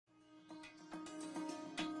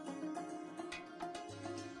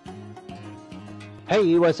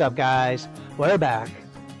Hey, what's up guys? We're back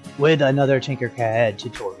with another Tinkercad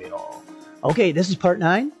tutorial. Okay, this is part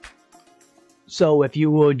 9. So if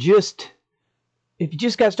you just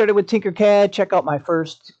got started with Tinkercad, check out my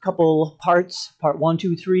first couple parts, part 1,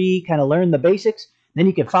 2, 3, kind of learn the basics. Then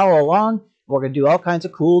you can follow along. We're going to do all kinds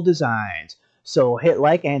of cool designs. So hit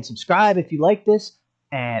like and subscribe if you like this,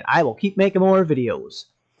 and I will keep making more videos.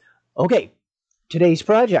 Okay, today's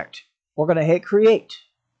project, we're going to hit create,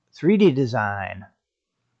 3D design.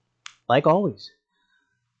 Like always.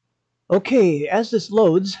 Okay, as this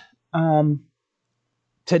loads,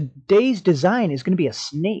 today's design is going to be a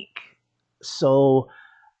snake. So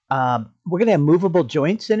we're going to have movable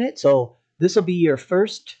joints in it. So this will be your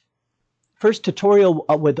first tutorial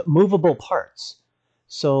with movable parts.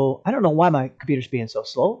 So I don't know why my computer's being so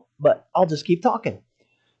slow, but I'll just keep talking.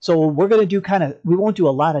 So we're going to do we won't do a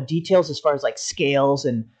lot of details as far as like scales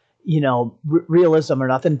and, you know, realism or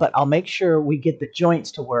nothing, but I'll make sure we get the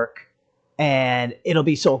joints to work. And it'll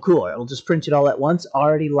be so cool. It'll just print it all at once,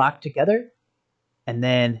 already locked together. And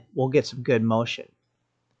then we'll get some good motion.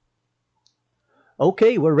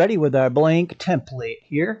 Okay, we're ready with our blank template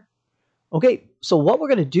here. Okay, so what we're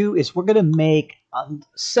going to do is we're going to make a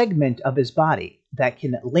segment of his body that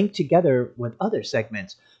can link together with other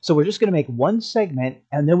segments. So we're just going to make one segment,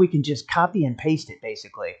 and then we can just copy and paste it,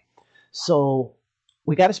 basically. So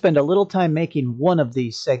we got to spend a little time making one of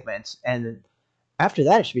these segments, and after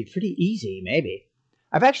that, it should be pretty easy, maybe.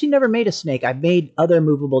 I've actually never made a snake. I've made other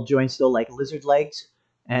movable joints, though, like lizard legs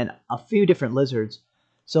and a few different lizards.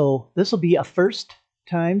 So this will be a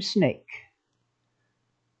first-time snake.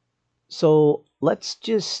 So let's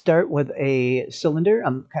just start with a cylinder.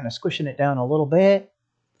 I'm kind of squishing it down a little bit.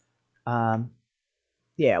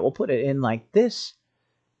 Yeah, we'll put it in like this.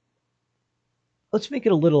 Let's make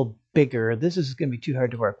it a little bigger. This is going to be too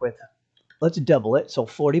hard to work with. Let's double it. So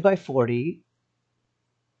 40 by 40.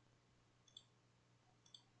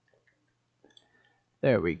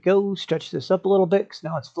 There we go. Stretch this up a little bit because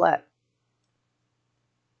now it's flat.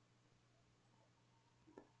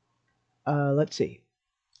 Let's see.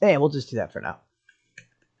 Hey, we'll just do that for now.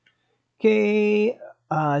 Okay.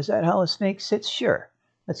 Is that how a snake sits? Sure.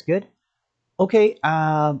 That's good. Okay.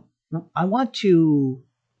 I want to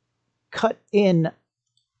cut in.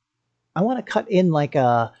 I want to cut in like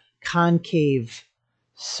a concave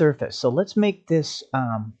surface. So let's make this.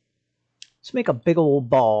 Let's make a big old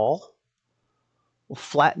ball. We'll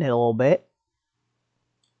flatten it a little bit.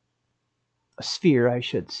 A sphere, I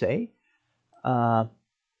should say.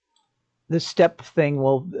 This step thing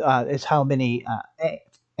is how many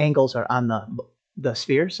angles are on the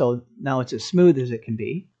sphere. So now it's as smooth as it can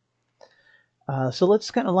be. So let's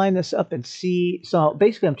kind of line this up and see. So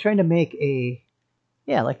basically, I'm trying to make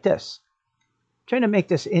like this. I'm trying to make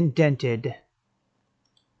this indented.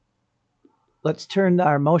 Let's turn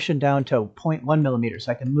our motion down to 0.1 millimeters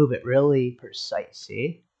so I can move it really precise,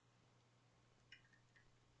 see?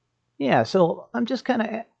 Yeah, so I'm just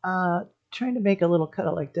kind of trying to make a little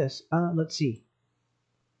cutout like this. Let's see.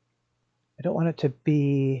 I don't want it to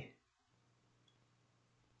be...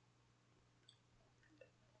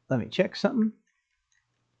 Let me check something.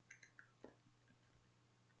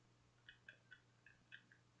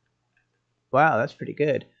 Wow, that's pretty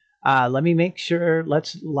good. Let me make sure,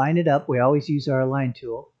 let's line it up. We always use our align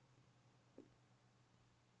tool.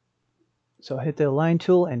 So hit the align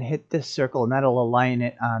tool and hit this circle, and that'll align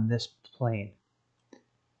it on this plane.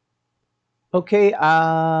 Okay,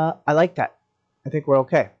 I like that. I think we're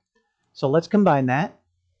okay. So let's combine that.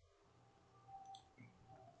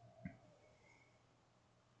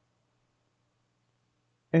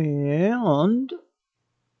 And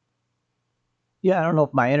yeah, I don't know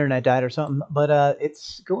if my internet died or something, but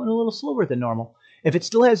it's going a little slower than normal. If it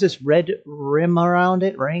still has this red rim around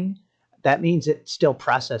it, ring, that means it's still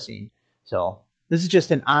processing. So this is just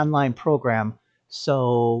an online program.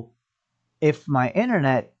 So if my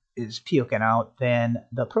internet is puking out, then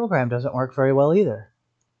the program doesn't work very well either.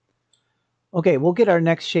 Okay, we'll get our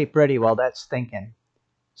next shape ready while that's thinking.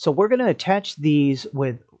 So we're going to attach these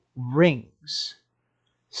with rings.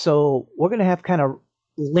 So we're going to have kind of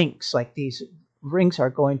links, like these rings are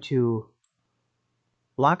going to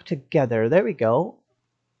lock together. There we go.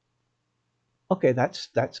 Okay, that's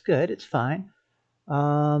good. It's fine.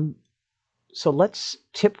 So let's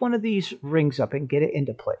tip one of these rings up and get it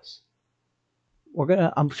into place.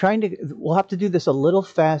 We'll have to do this a little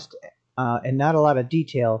fast and not a lot of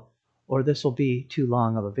detail, or this will be too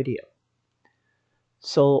long of a video.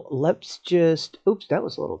 So let's just, oops, that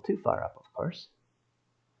was a little too far up, of course.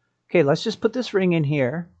 Okay, let's just put this ring in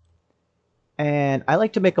here. And I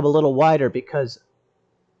like to make them a little wider because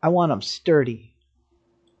I want them sturdy.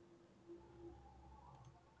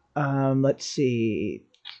 Let's see.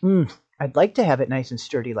 I'd like to have it nice and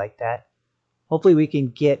sturdy like that. Hopefully we can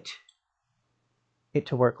get it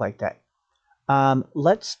to work like that.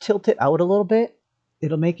 Let's tilt it out a little bit.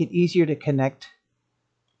 It'll make it easier to connect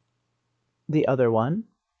the other one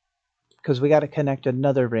because we got to connect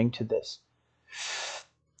another ring to this.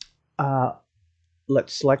 Uh,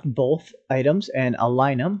 let's select both items and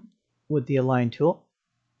align them with the align tool.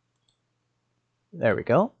 There we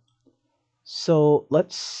go. So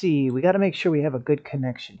let's see. We got to make sure we have a good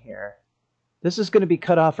connection here. This is going to be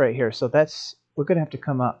cut off right here, so we're going to have to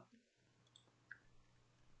come up.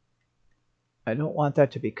 I don't want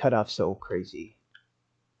that to be cut off so crazy.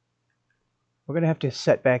 We're going to have to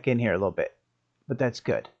set back in here a little bit, but that's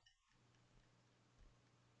good.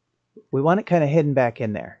 We want it kind of hidden back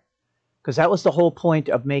in there because that was the whole point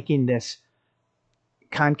of making this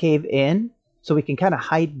concave in, so we can kind of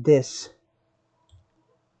hide this.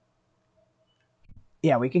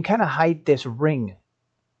 Yeah, we can kind of hide this ring.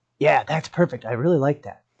 Yeah, that's perfect. I really like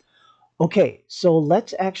that. Okay, so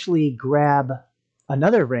let's actually grab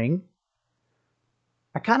another ring.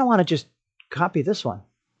 I kind of want to just copy this one.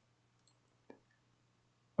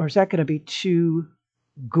 Or is that going to be too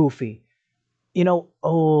goofy? You know,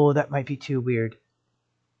 oh, that might be too weird.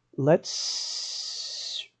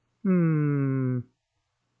 Let's... Nope.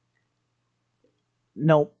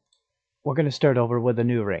 We're going to start over with a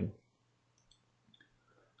new ring.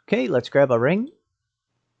 Okay, let's grab a ring.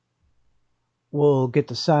 We'll get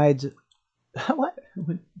the sides... What?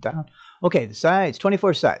 Went down. Okay, the sides,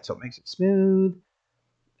 24 sides, so it makes it smooth.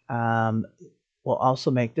 We'll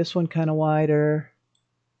also make this one kind of wider.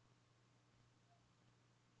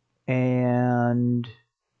 And...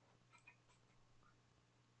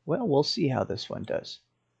 well, we'll see how this one does.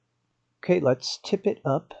 Okay, let's tip it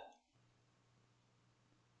up.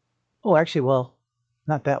 Oh, actually, well,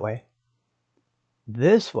 not that way.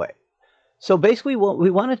 This way. So basically, we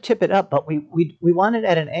want to tip it up, but we want it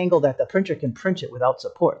at an angle that the printer can print it without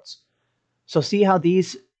supports. So see how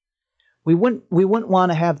these, we wouldn't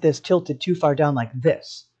want to have this tilted too far down like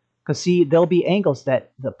this, because see, there'll be angles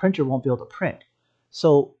that the printer won't be able to print.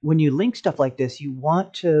 So when you link stuff like this, you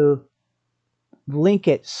want to link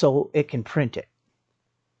it so it can print it.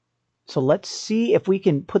 So let's see if we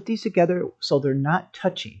can put these together so they're not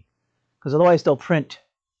touching, because otherwise they'll print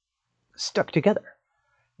stuck together.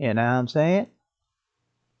 You know what I'm saying?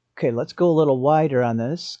 Okay, let's go a little wider on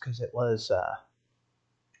this because it was...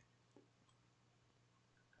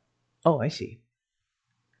 oh, I see.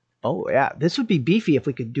 Oh, yeah. This would be beefy if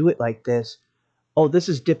we could do it like this. Oh, this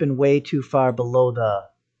is dipping way too far below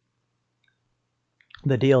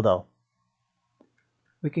the deal, though.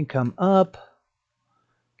 We can come up.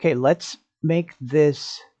 Okay, let's make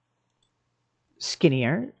this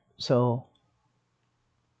skinnier. So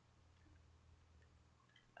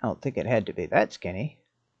I don't think it had to be that skinny.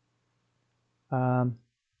 Let's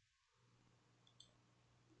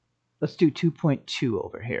do 2.2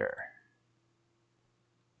 over here.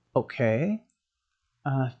 Okay.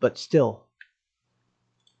 But still,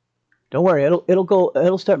 don't worry.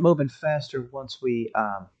 It'll start moving faster once we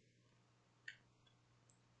have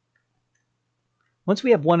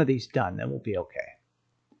one of these done. Then we'll be okay.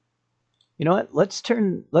 You know what? Let's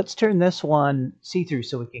turn this one see-through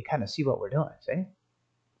so we can kind of see what we're doing. See?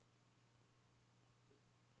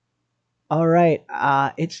 All right.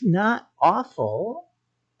 It's not awful.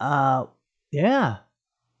 Yeah.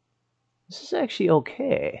 This is actually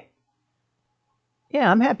okay. Yeah,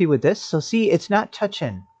 I'm happy with this. So see, it's not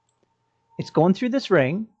touching. It's going through this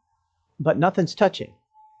ring, but nothing's touching.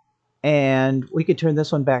 And we could turn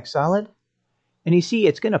this one back solid. And you see,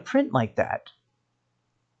 it's going to print like that.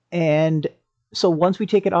 And so once we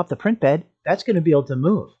take it off the print bed, that's going to be able to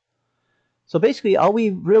move. So basically, all we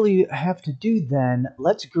really have to do then,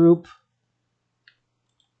 let's group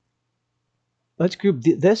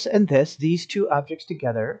this and this, these two objects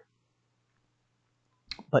together,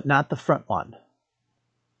 but not the front one.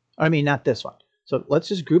 I mean, not this one. So let's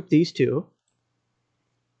just group these two.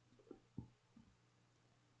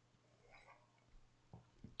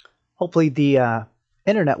 Hopefully the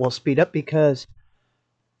internet will speed up, because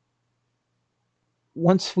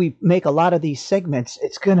once we make a lot of these segments,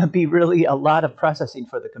 it's going to be really a lot of processing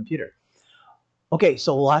for the computer. Okay,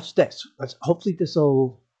 so watch this. Hopefully this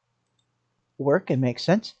will work and make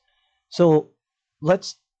sense. So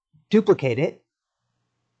let's duplicate it.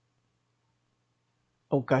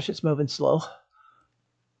 Oh gosh, it's moving slow.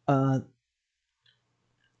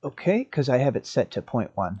 Okay, because I have it set to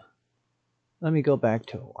 0.1. Let me go back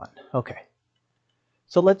to 1. Okay.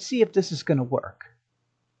 So let's see if this is going to work.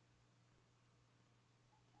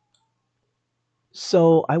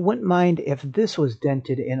 So I wouldn't mind if this was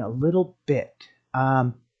dented in a little bit.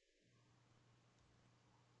 It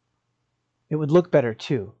would look better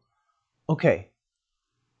too. Okay,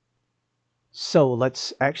 so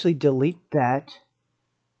let's actually delete that,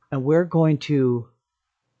 and we're going to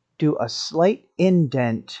do a slight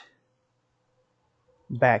indent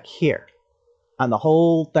back here on the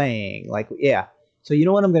whole thing. Like, yeah. So you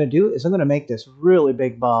know what I'm going to do is I'm going to make this really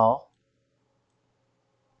big ball,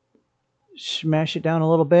 smash it down a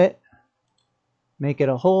little bit, make it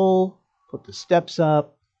a hole, put the steps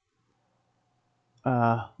up.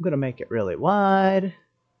 I'm going to make it really wide.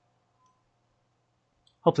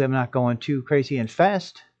 Hopefully I'm not going too crazy and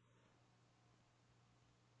fast.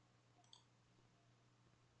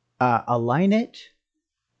 Align it,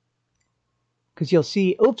 because you'll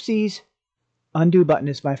see, oopsies, undo button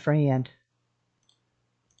is my friend.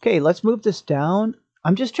 Okay, let's move this down.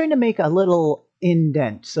 I'm just trying to make a little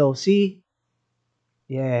indent. So see,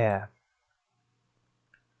 yeah.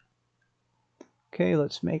 Okay,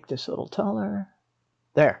 let's make this a little taller.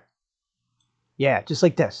 There. Yeah, just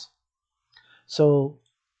like this. So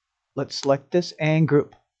let's select this and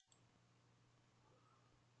group.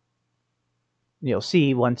 You'll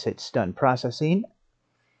see once it's done processing.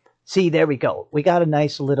 See, there we go. We got a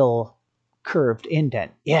nice little curved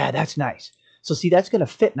indent. Yeah, that's nice. So see, that's going to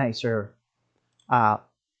fit nicer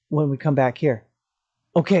when we come back here.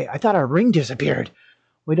 Okay, I thought our ring disappeared.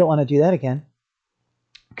 We don't want to do that again.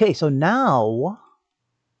 Okay, so now...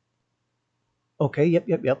 Okay, yep.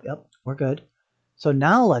 We're good. So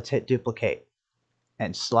now let's hit duplicate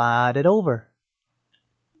and slide it over.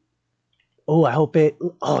 Oh, I hope it...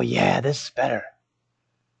 Oh, yeah, this is better.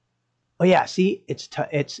 Oh, yeah, see,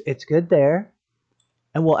 it's good there.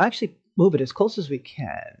 And we'll actually move it as close as we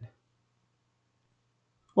can.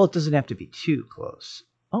 Well, it doesn't have to be too close.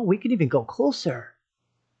 Oh, we can even go closer.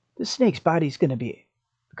 This snake's body's going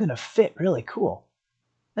to fit really cool.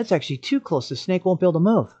 That's actually too close. The snake won't be able to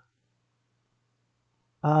move.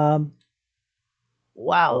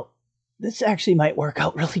 Wow, this actually might work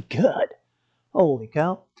out really good. Holy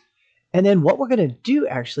cow. And then what we're going to do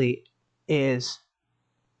actually is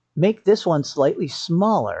make this one slightly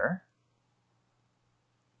smaller.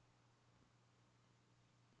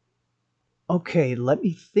 Okay, let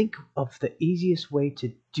me think of the easiest way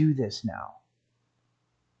to do this now.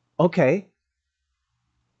 Okay.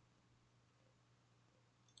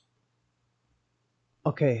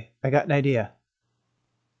 Okay, I got an idea.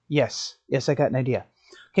 Yes, I got an idea.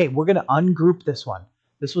 Okay, we're going to ungroup this one.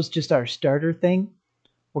 This was just our starter thing.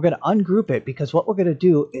 We're going to ungroup it because what we're going to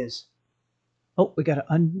do is... Oh, we got to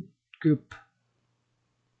ungroup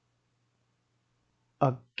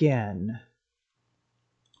again.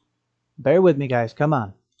 Bear with me, guys. Come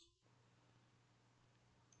on.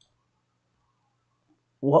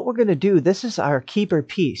 What we're going to do, this is our keeper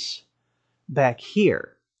piece back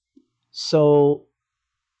here. So,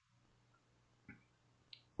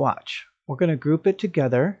 watch. We're going to group it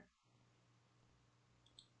together.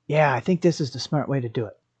 Yeah, I think this is the smart way to do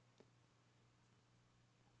it.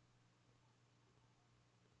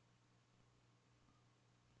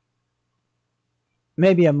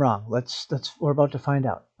 Maybe I'm wrong. We're about to find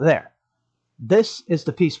out. There. This is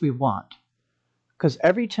the piece we want. Because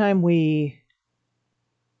every time we...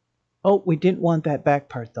 Oh, we didn't want that back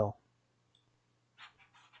part, though.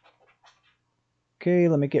 Okay,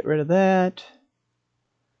 let me get rid of that.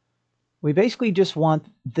 We basically just want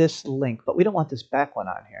this link, but we don't want this back one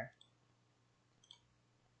on here.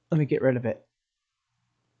 Let me get rid of it.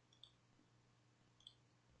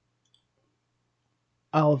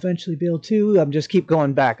 I'll eventually be able to. I'm just keep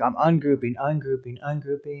going back. I'm ungrouping.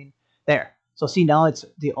 There. So see, now it's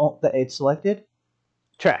it's selected.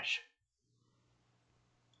 Trash.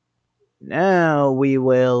 Now we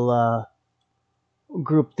will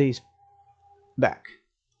group these back.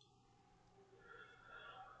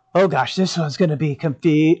 Oh gosh, this one's gonna be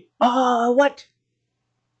confused. Oh, what?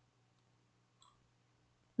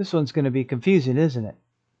 This one's gonna be confusing, isn't it?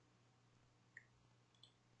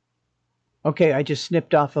 Okay, I just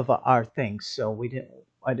snipped off of our things, so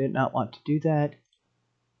I did not want to do that.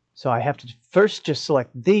 So I have to first just select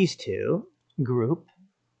these two, group.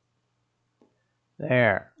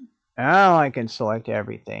 There. Now I can select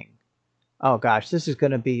everything. Oh gosh, this is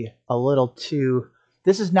going to be a little too...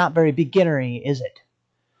 This is not very beginnery, is it?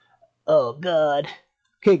 Oh god.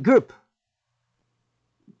 Okay, group.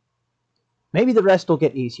 Maybe the rest will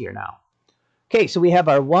get easier now. Okay, so we have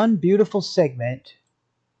our one beautiful segment.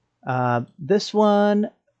 This one,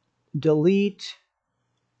 delete.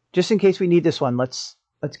 Just in case we need this one, let's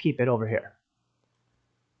keep it over here.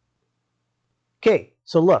 Okay,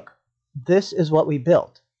 so look. This is what we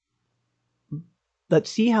built. let's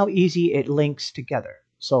see how easy it links together.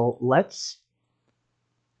 So let's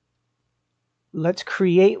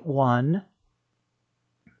create one.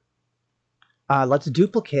 Let's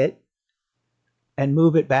duplicate and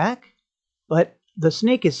move it back. But the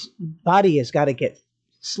snake's body has got to get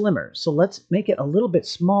slimmer. So let's make it a little bit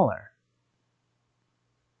smaller.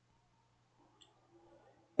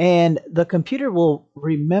 And the computer will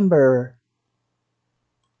remember,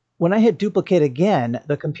 when I hit duplicate again,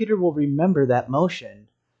 the computer will remember that motion,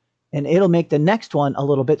 and it'll make the next one a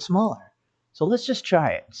little bit smaller. So let's just try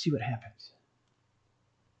it and see what happens.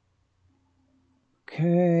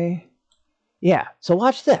 Okay. Yeah, so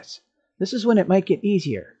watch this. This is when it might get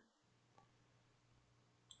easier.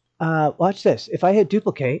 Watch this. If I hit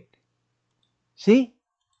duplicate, see?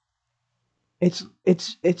 It's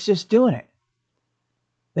just doing it.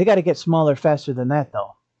 They got to get smaller faster than that,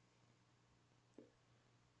 though.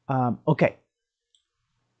 Okay.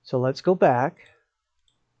 So let's go back.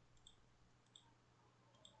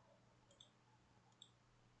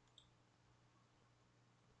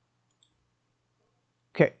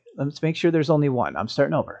 Okay, let's make sure there's only one. I'm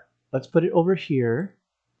starting over. Let's put it over here.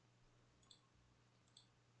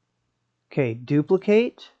 Okay,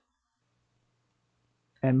 duplicate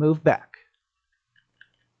and move back.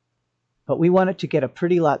 But we want it to get a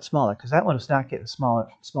pretty lot smaller because that one is not getting small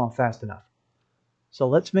fast enough. So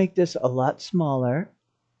let's make this a lot smaller.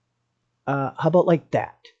 How about like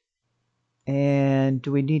that? And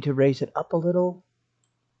do we need to raise it up a little?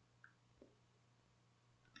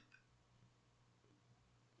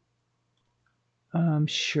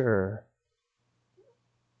 Sure.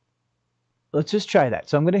 Let's just try that.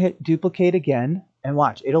 So I'm going to hit duplicate again and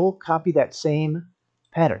watch. It'll copy that same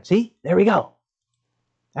pattern. See? There we go.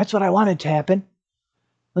 That's what I wanted to happen.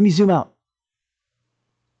 Let me zoom out.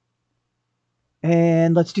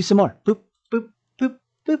 And let's do some more. Boop, boop, boop,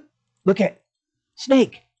 boop. Look at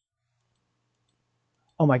snake.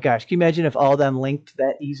 Oh my gosh. Can you imagine if all of them linked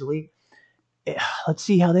that easily? Let's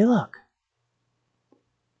see how they look.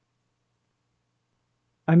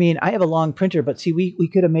 I mean, I have a long printer, but see, we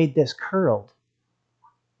could have made this curled.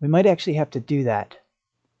 We might actually have to do that.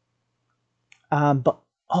 But,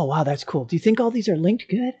 oh, wow, that's cool. Do you think all these are linked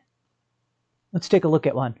good? Let's take a look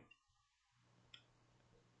at one.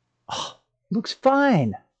 Oh, looks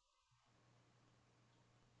fine.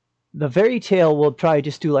 The very tail will probably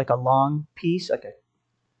just do like a long piece.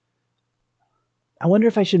 I wonder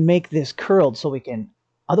if I should make this curled so we can...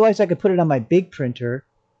 Otherwise, I could put it on my big printer.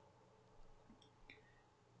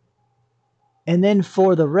 And then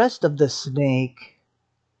for the rest of the snake,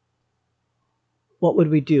 what would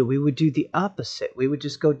we do? We would do the opposite. We would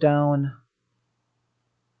just go down.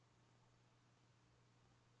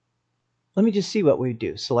 Let me just see what we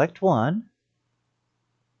do. Select one.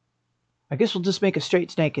 I guess we'll just make a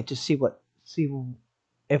straight snake and just see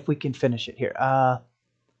if we can finish it here.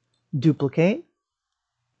 Duplicate.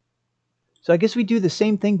 So I guess we do the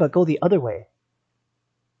same thing but go the other way.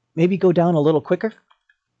 Maybe go down a little quicker.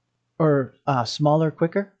 Or smaller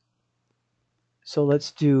quicker. So let's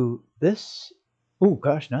do this. Oh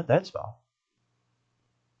gosh, not that small.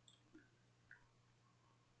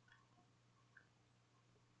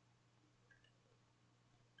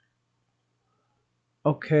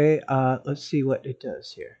 Okay, let's see what it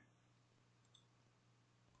does here.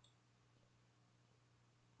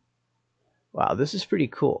 Wow, this is pretty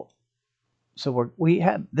cool. So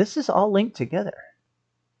this is all linked together.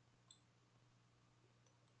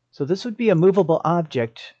 So this would be a movable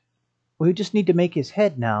object. We just need to make his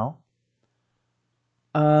head now.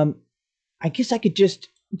 I guess I could just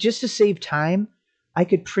to save time, I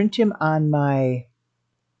could print him on my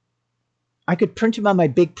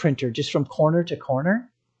big printer just from corner to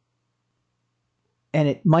corner. And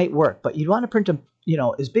it might work, but you'd want to print them,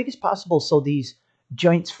 as big as possible so these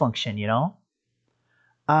joints function,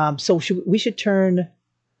 So we should turn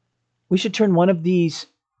one of these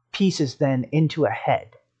pieces then into a head.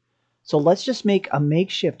 So let's just make a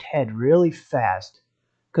makeshift head really fast,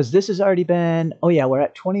 because this has already been, oh yeah, we're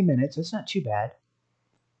at 20 minutes. That's not too bad.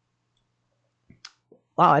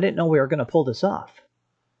 Wow, I didn't know we were going to pull this off.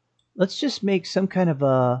 Let's just make some kind of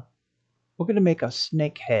we're going to make a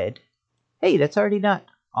snake head. Hey, that's already not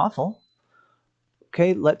awful.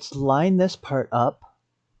 Okay, let's line this part up.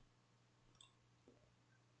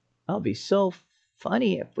 That'll be so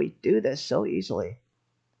funny if we do this so easily.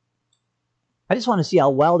 I just want to see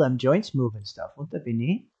how well them joints move and stuff. Wouldn't that be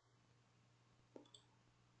neat?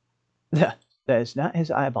 That is not his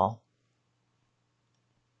eyeball.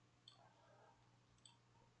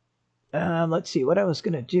 Let's see. What I was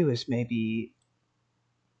going to do is maybe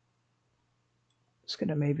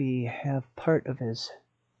have part of his...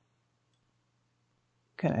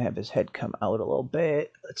 Kind of have his head come out a little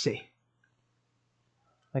bit. Let's see.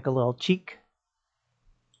 Like a little cheek.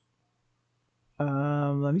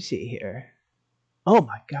 Let me see here. Oh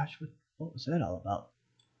my gosh, what was that all about?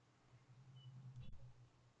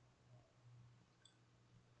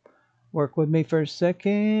 Work with me for a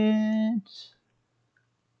second.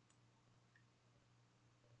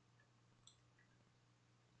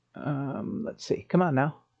 Let's see. Come on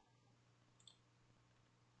now.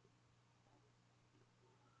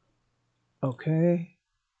 Okay.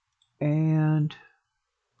 And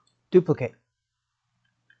duplicate.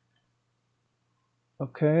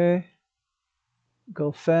 Okay.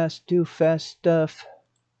 Go fast, do fast stuff.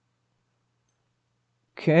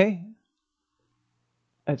 Okay.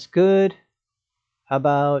 That's good. How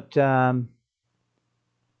about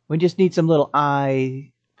we just need some little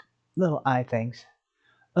eye things.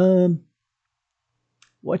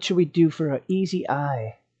 What should we do for an easy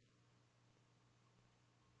eye?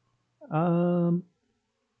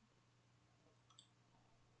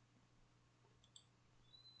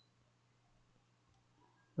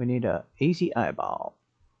 We need a easy eyeball.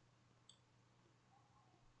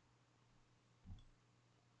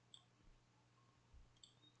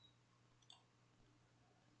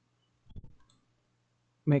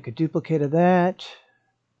 Make a duplicate of that.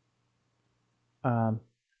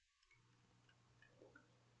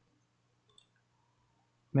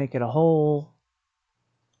 Make it a hole.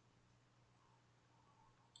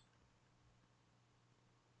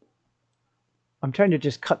 I'm trying to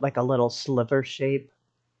just cut like a little sliver shape.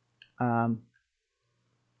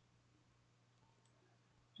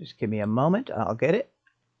 Just give me a moment. I'll get it.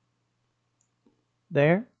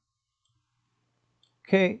 There.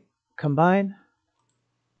 Okay. Combine.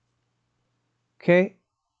 Okay.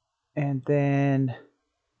 And then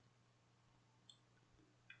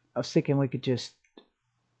I was thinking we could just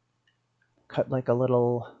cut like a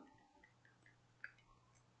little,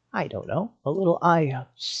 I don't know, a little eye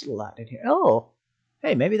slot in here. Oh,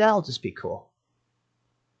 hey, maybe that'll just be cool.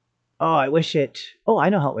 Oh, I wish it, oh, I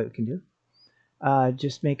know how we can do.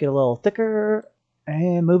 Just make it a little thicker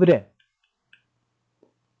and move it in.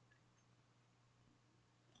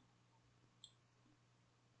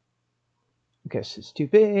 Guess it's too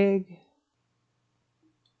big.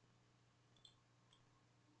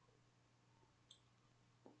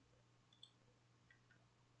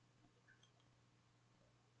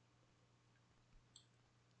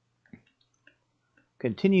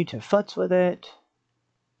 Continue to futz with it.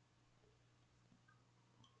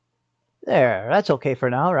 There, that's okay for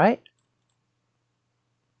now, right?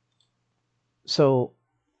 So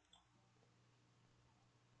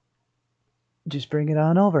just bring it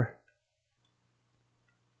on over.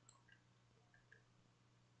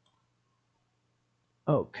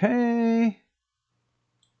 Okay.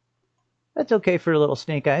 That's okay for little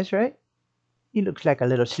snake eyes, right? He looks like a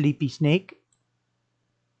little sleepy snake.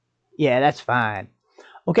 Yeah, that's fine.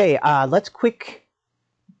 Okay, let's quick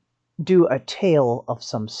do a tail of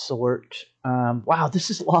some sort. Wow, this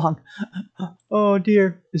is long. Oh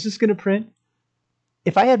dear, is this gonna print?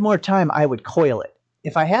 If I had more time, I would coil it.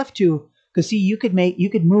 If I have to, because see, you could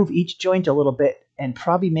move each joint a little bit and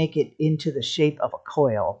probably make it into the shape of a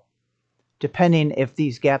coil, depending if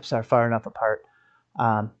these gaps are far enough apart.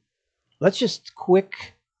 Let's just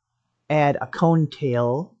quick add a cone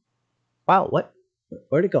tail. Wow, what?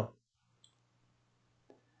 Where'd it go?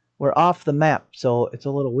 We're off the map, so it's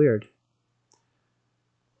a little weird.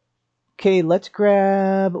 Okay, let's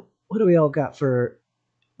grab, what do we all got for,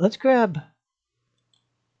 let's grab,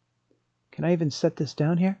 can I even set this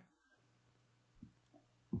down here?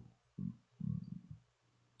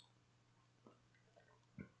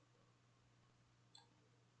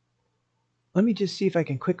 Let me just see if I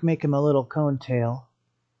can quick make him a little cone tail.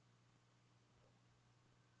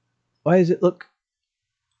 Why does it look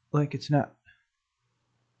like it's not?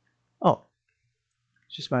 Oh,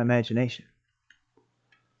 it's just my imagination.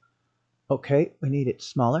 Okay, we need it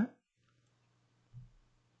smaller.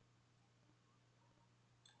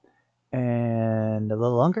 And a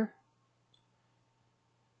little longer.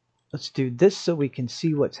 Let's do this so we can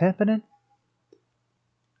see what's happening.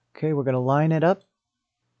 Okay, we're going to line it up.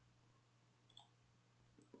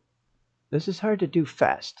 This is hard to do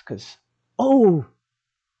fast because, oh!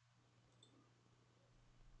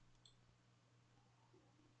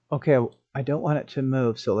 Okay, I don't want it to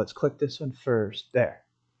move, so let's click this one first. There.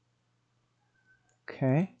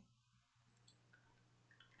 Okay.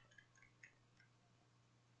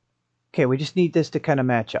 Okay, we just need this to kind of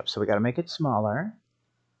match up, so we got to make it smaller.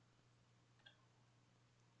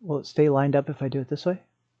 Will it stay lined up if I do it this way?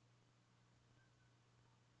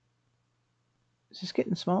 Is this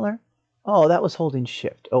getting smaller? Oh, that was holding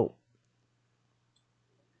shift. Oh,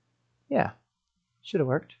 yeah, should have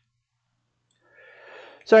worked.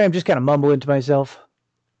 Sorry, I'm just kind of mumbling to myself.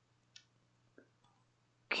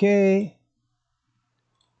 Okay.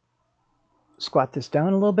 Squat this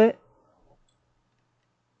down a little bit.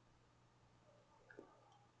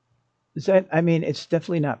 Is that, I mean, it's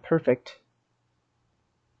definitely not perfect.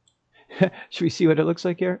 Should we see what it looks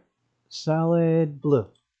like here? Solid blue.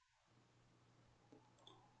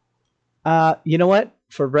 You know what?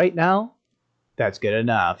 For right now, that's good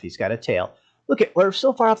enough. He's got a tail. Look at, we're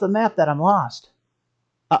so far off the map that I'm lost.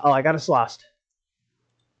 Uh-oh, I got us lost.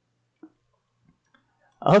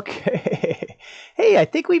 Okay. Hey, I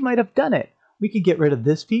think we might have done it. We could get rid of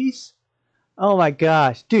this piece. Oh my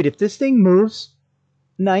gosh. Dude, if this thing moves,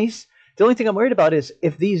 nice. The only thing I'm worried about is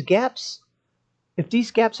if these gaps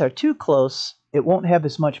are too close, it won't have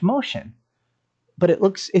as much motion. But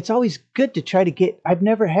it's always good to try to get, I've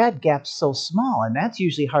never had gaps so small, and that's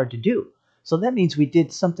usually hard to do. So that means we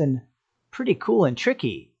did something pretty cool and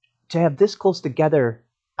tricky to have this close together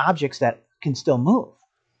objects that can still move.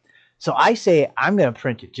 So I say I'm going to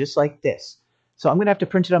print it just like this. So I'm going to have to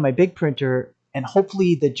print it on my big printer, and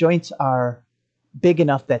hopefully the joints are big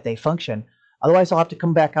enough that they function. Otherwise, I'll have to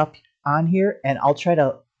come back up on here, and I'll try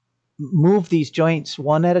to move these joints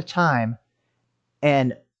one at a time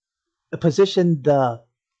and position the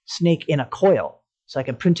snake in a coil so I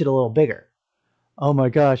can print it a little bigger. Oh my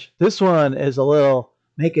gosh, this one is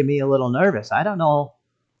making me a little nervous. I don't know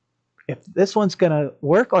if this one's going to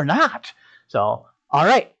work or not. So, all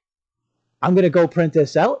right, I'm going to go print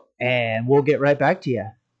this out and we'll get right back to you.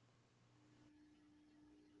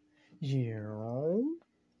 Jerome?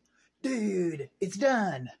 Dude, it's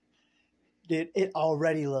done. Dude, it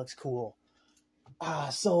already looks cool.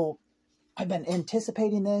 So I've been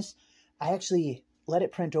anticipating this. I actually let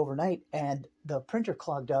it print overnight and the printer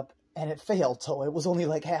clogged up and it failed, so it was only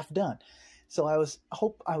like half done. So I was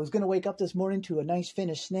going to wake up this morning to a nice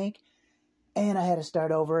finished snake, and I had to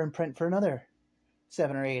start over and print for another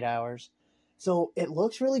 7 or 8 hours. So it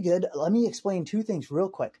looks really good. Let me explain two things real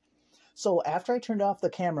quick. So after I turned off the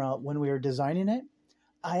camera when we were designing it,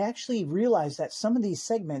 I actually realized that some of these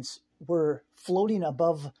segments were floating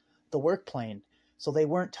above the work plane, so they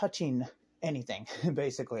weren't touching anything,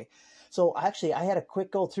 basically. So actually, I had a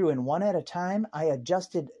quick go through, and one at a time, I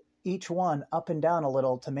adjusted each one up and down a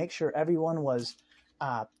little to make sure everyone was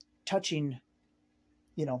touching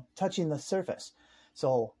the surface.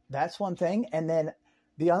 So that's one thing. And then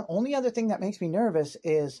the only other thing that makes me nervous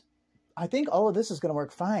is I think all of this is going to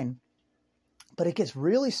work fine, but it gets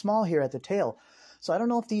really small here at the tail. So I don't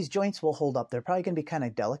know if these joints will hold up. They're probably going to be kind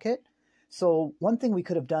of delicate. So one thing we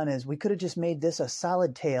could have done is we could have just made this a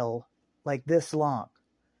solid tail like this long,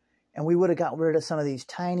 and we would have got rid of some of these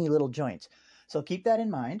tiny little joints. So keep that in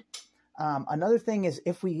mind. Another thing is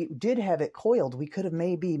if we did have it coiled, we could have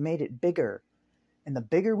maybe made it bigger. And the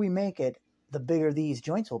bigger we make it, the bigger these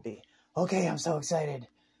joints will be. Okay, I'm so excited.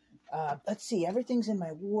 Let's see, everything's in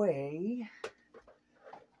my way.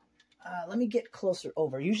 Let me get closer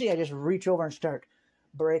over. Usually I just reach over and start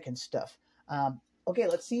breaking stuff. Okay,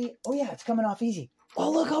 let's see. Oh yeah, it's coming off easy.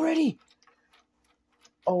 Oh, look already.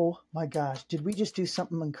 Oh my gosh, did we just do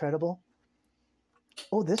something incredible?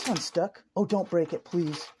 Oh, this one's stuck. Oh, don't break it,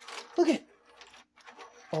 please. Look it.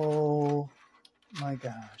 Oh my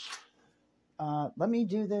gosh. Let me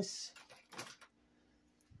do this.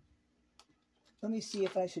 Let me see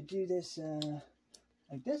if I should do this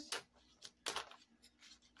like this.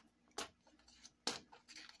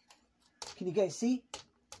 Can you guys see?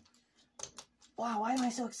 Wow, why am I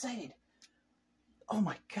so excited? Oh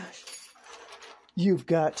my gosh. You've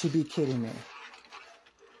got to be kidding me.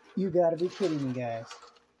 You gotta be kidding me, guys.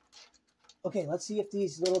 Okay, let's see if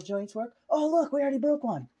these little joints work. Oh, look, we already broke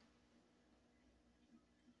one.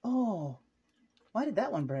 Oh, why did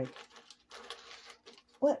that one break?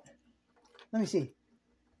 What? Let me see.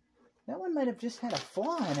 That one might have just had a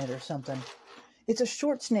flaw in it or something. It's a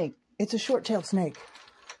short snake. It's a short-tailed snake.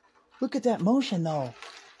 Look at that motion, though.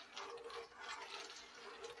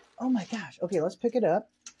 Oh my gosh. Okay, let's pick it up.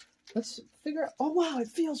 Let's figure out. Oh, wow, it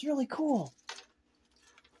feels really cool.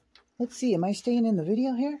 Let's see. Am I staying in the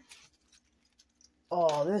video here?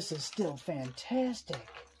 Oh, this is still fantastic.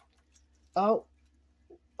 Oh.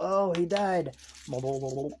 Oh, he died.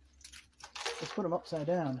 Let's put him upside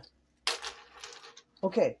down.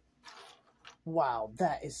 Okay. Wow,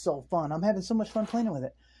 that is so fun. I'm having so much fun playing with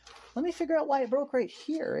it. Let me figure out why it broke right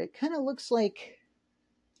here. It kind of looks like...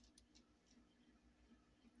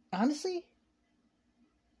 Honestly,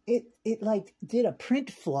 it like did a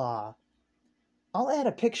print flaw. I'll add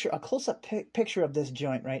a close-up picture of this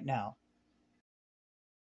joint right now.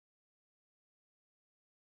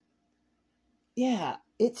 Yeah,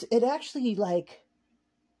 it actually like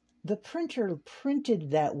the printer printed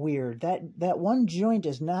that weird. That one joint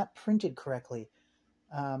is not printed correctly.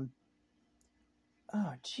 Um,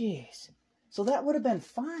 oh, jeez. So that would have been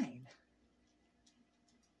fine.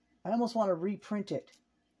 I almost want to reprint it.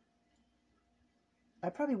 I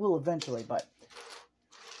probably will eventually, but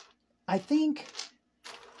I think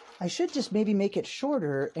I should just maybe make it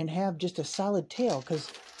shorter and have just a solid tail,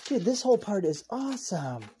 because, dude, this whole part is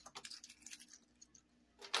awesome.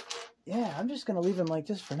 Yeah, I'm just going to leave them like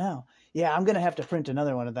this for now. Yeah, I'm going to have to print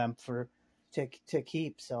another one of them to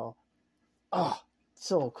keep, so. Oh,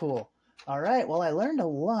 so cool. All right, well, I learned a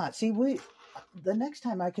lot. See, the next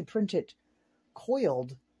time I could print it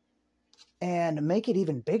coiled and make it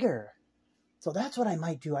even bigger. So that's what I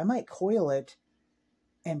might do. I might coil it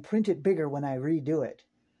and print it bigger when I redo it.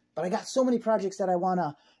 But I got so many projects that I want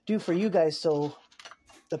to do for you guys, so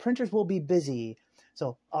the printers will be busy.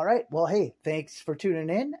 So, all right. Well, hey, thanks for tuning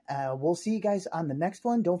in. We'll see you guys on the next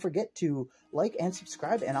one. Don't forget to like and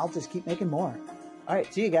subscribe, and I'll just keep making more. All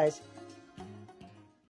right. See you guys.